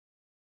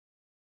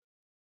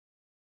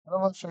Hello,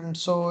 my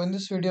friends. So, in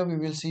this video, we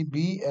will see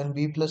B and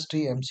B plus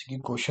Tree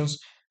MCQ questions,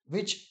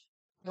 which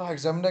the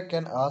examiner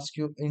can ask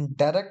you in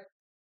direct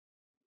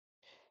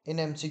in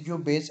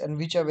MCQ base and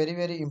which are very,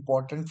 very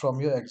important from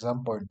your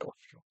exam point of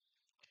view.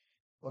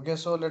 Okay,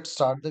 so let's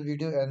start the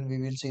video and we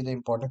will see the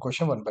important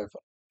question one by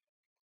one.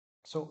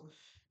 So,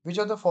 which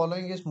of the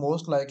following is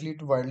most likely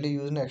to widely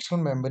use in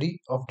external memory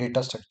of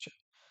data structure?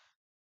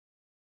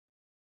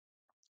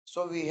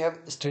 So, we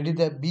have studied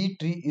that B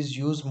tree is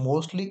used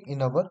mostly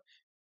in our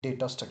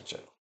data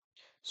structure.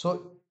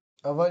 So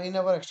our in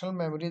our external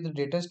memory, the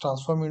data is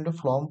transformed into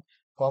form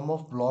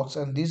of blocks,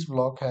 and these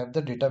blocks have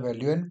the data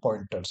value and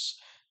pointers.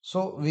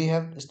 So we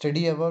have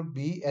study our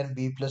B and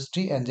B plus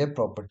tree and their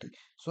property.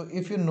 So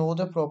if you know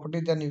the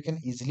property, then you can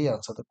easily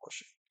answer the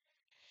question.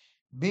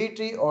 B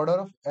tree order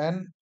of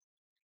n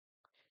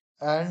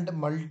and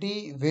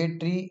multi-way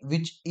tree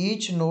which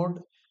each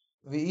non-root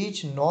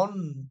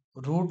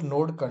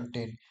node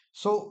contain.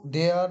 So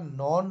they are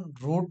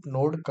non-root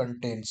node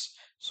contains.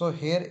 So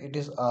here it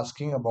is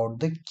asking about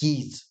the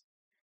keys.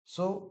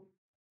 So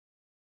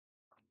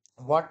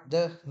what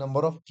the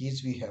number of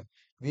keys we have?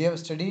 We have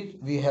studied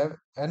we have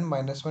n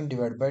minus 1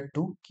 divided by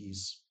 2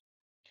 keys.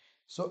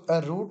 So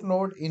a root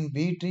node in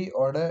B tree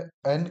order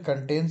n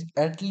contains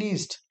at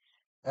least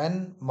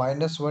n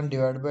minus 1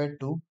 divided by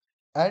 2,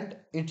 and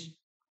it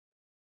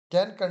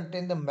can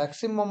contain the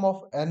maximum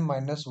of n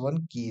minus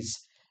 1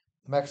 keys.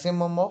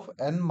 Maximum of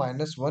n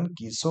minus 1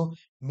 keys. So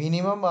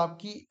minimum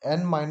आपकी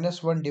n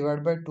minus 1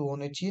 divided by 2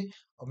 होनी चाहिए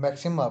और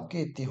maximum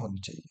आपकी इतनी होनी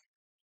चाहिए.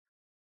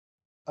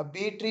 A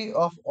B tree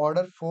of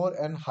order 4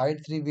 and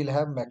height 3 will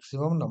have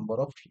maximum number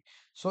of tree.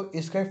 So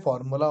इसका एक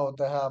फॉर्मूला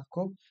होता है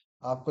आपको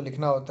आपको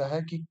लिखना होता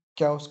है कि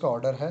क्या उसका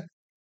ऑर्डर है.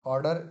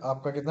 ऑर्डर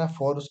आपका कितना है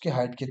 4, उसकी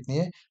हाइट कितनी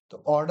है.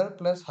 तो ऑर्डर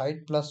प्लस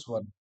हाइट प्लस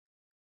 1.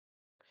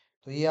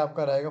 तो ये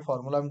आपका रहेगा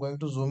formula. I am going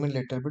to zoom in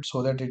little bit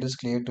so that it is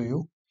clear to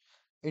you.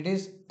 It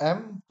is m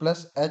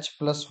plus h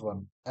plus 1.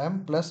 M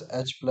plus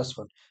h plus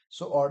 1.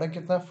 So order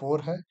कितना 4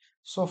 है.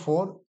 So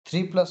 4 3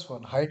 plus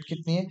 1 height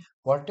कितनी है.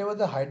 Whatever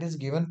the height is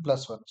given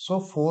plus 1. So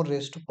 4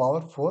 raised to power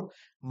 4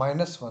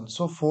 minus 1.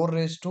 So 4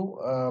 raised to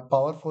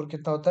power 4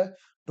 कितना होता है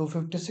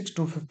 256.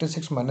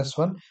 256 minus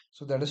 1.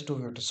 So that is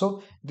 250. So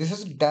this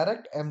is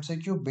direct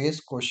MCQ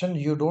based question.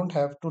 You don't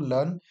have to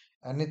learn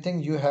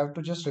anything. You have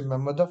to just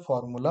remember the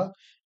formula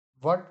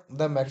what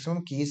the maximum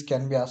keys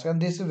can be asked,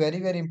 and this is a very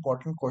very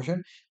important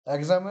question.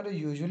 Examiner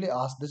usually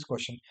ask this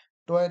question,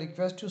 so I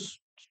request you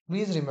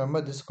please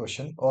remember this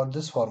question or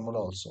this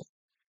formula also.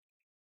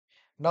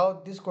 Now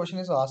this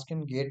question is asked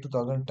in gate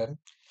 2010.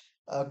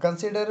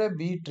 Consider a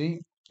B tree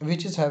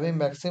which is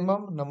having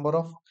maximum number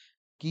of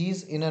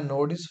keys in a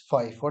node is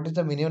 5. What is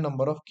the minimum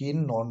number of key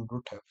in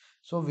non-root have?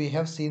 So we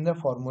have seen the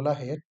formula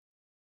here.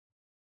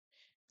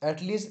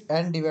 At least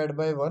n divided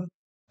by 1,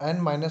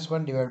 n minus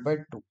 1 divided by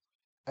 2,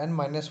 n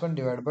minus 1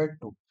 divided by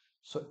 2.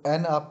 So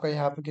n आपका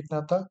यहाँ पे कितना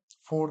था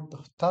 4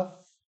 था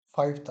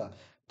 5 था.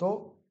 तो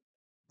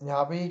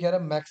यहाँ पे ये कह रहा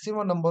है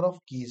मैक्सिमम नंबर ऑफ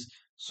कीज.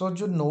 सो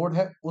जो नोड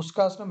है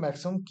उसका उसने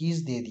मैक्सिमम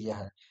कीज दे दिया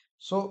है.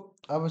 सो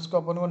अब इसको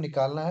अपन को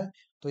निकालना है.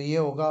 तो ये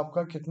होगा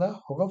आपका कितना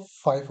होगा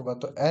 5 होगा.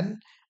 तो n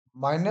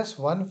माइनस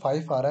 1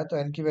 5 आ रहा है तो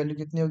n की वैल्यू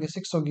कितनी होगी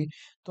 6 होगी.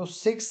 तो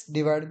 6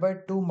 डिवाइड बाई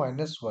 2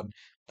 माइनस 1.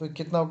 तो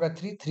कितना होगा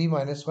 3 3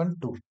 माइनस 1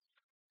 2.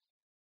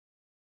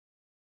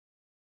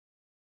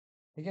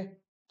 ठीक है.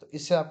 तो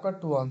इससे आपका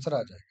 2 आंसर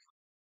आ जाएगा.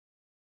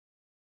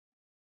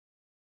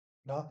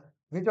 Now,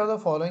 which of the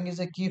following is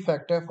a key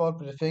factor for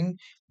preferring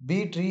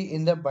B tree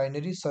in the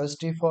binary search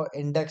tree for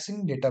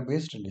indexing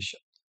database relation?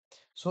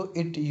 So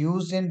it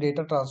used in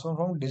data transfer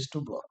from disk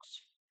to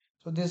blocks.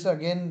 So this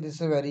again, this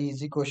is a very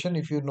easy question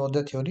if you know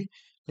the theory.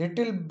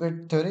 Little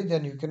bit theory,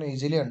 then you can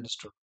easily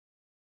understood.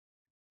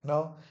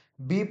 Now,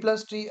 B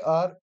plus tree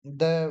are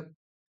the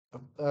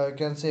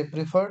can say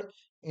preferred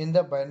in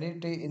the binary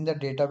tree in the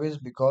database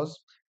because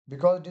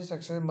this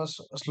access much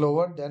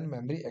slower than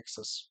memory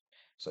access.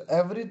 So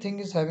everything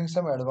is having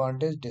some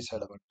advantage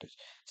disadvantage.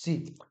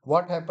 See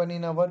what happened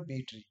in our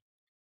B tree.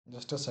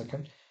 Just a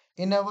second.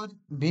 In our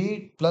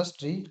B plus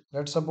tree,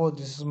 let's suppose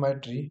this is my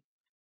tree.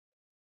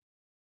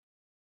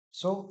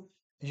 So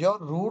your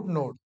root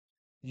node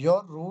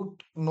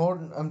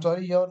I'm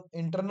sorry, your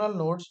internal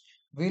nodes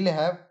will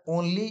have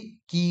only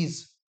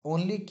keys or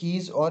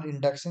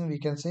indexing we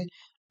can say,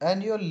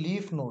 and your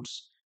leaf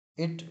nodes,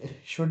 it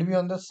should be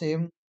on the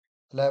same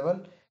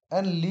level.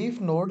 And leaf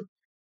node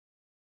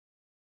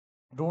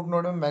root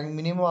node में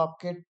minimum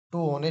आपके 2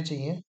 होने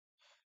चाहिए.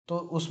 तो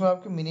उसमें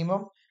आपके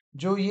minimum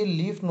जो ये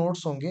leaf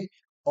nodes होंगे,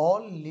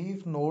 all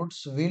leaf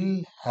nodes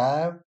will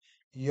have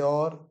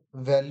your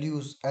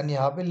values. And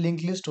यहाँ पे लिंक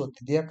लिस्ट होती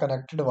है, they are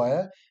connected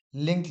via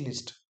link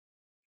list.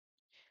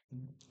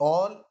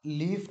 All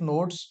leaf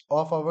nodes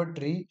of our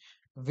tree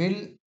will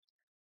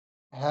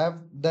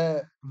have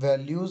the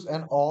values,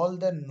 and all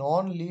the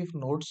non-leaf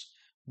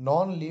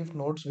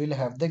nodes will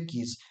have the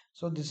keys.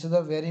 So this is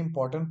a very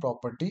important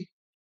property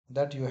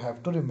that you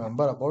have to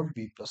remember about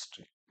B plus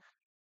tree.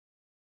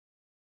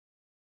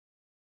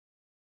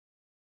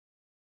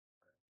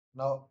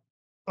 Now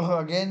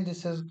Again,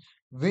 this is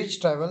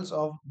which travels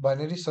of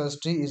binary search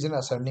tree is in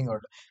ascending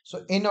order.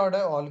 So in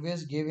order,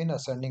 always give in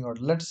ascending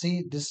order. Let's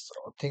see this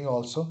thing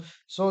also.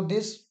 So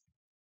this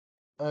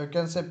you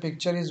can say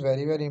picture is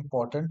very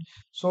important.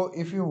 So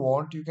if you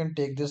want, you can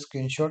take this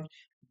screenshot.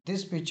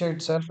 This picture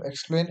itself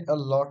explain a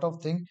lot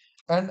of things,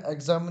 and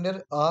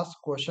examiner ask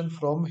question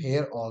from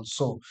here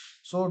also.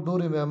 So do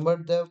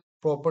remember the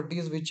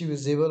properties which is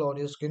visible on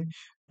your screen.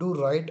 Do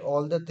write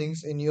all the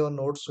things in your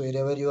notes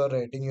wherever you are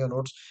writing your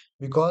notes,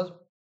 because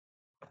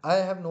I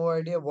have no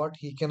idea what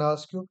he can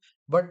ask you,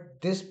 but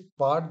this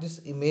part, this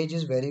image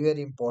is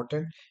very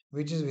important,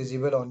 which is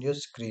visible on your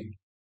screen.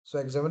 So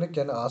examiner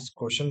can ask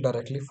question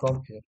directly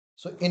from here.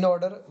 So in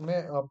order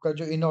में आपका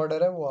जो in order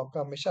है वो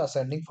आपका हमेशा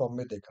ascending form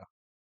में देगा.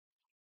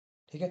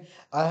 ठीक है.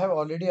 I have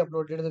already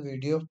uploaded the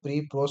video of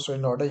pre-post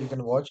in order, you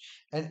can watch,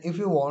 and if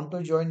you want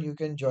to join, you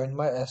can join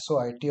my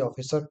SOIT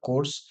officer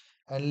course,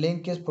 and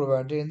link is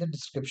provided in the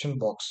description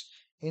box.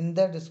 In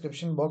the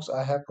description box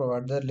I have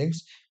provided the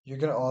links. You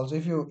can also,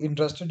 if you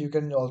interested, you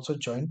can also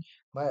join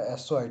my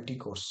SOIT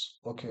course.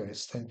 Okay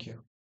guys, thank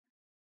you.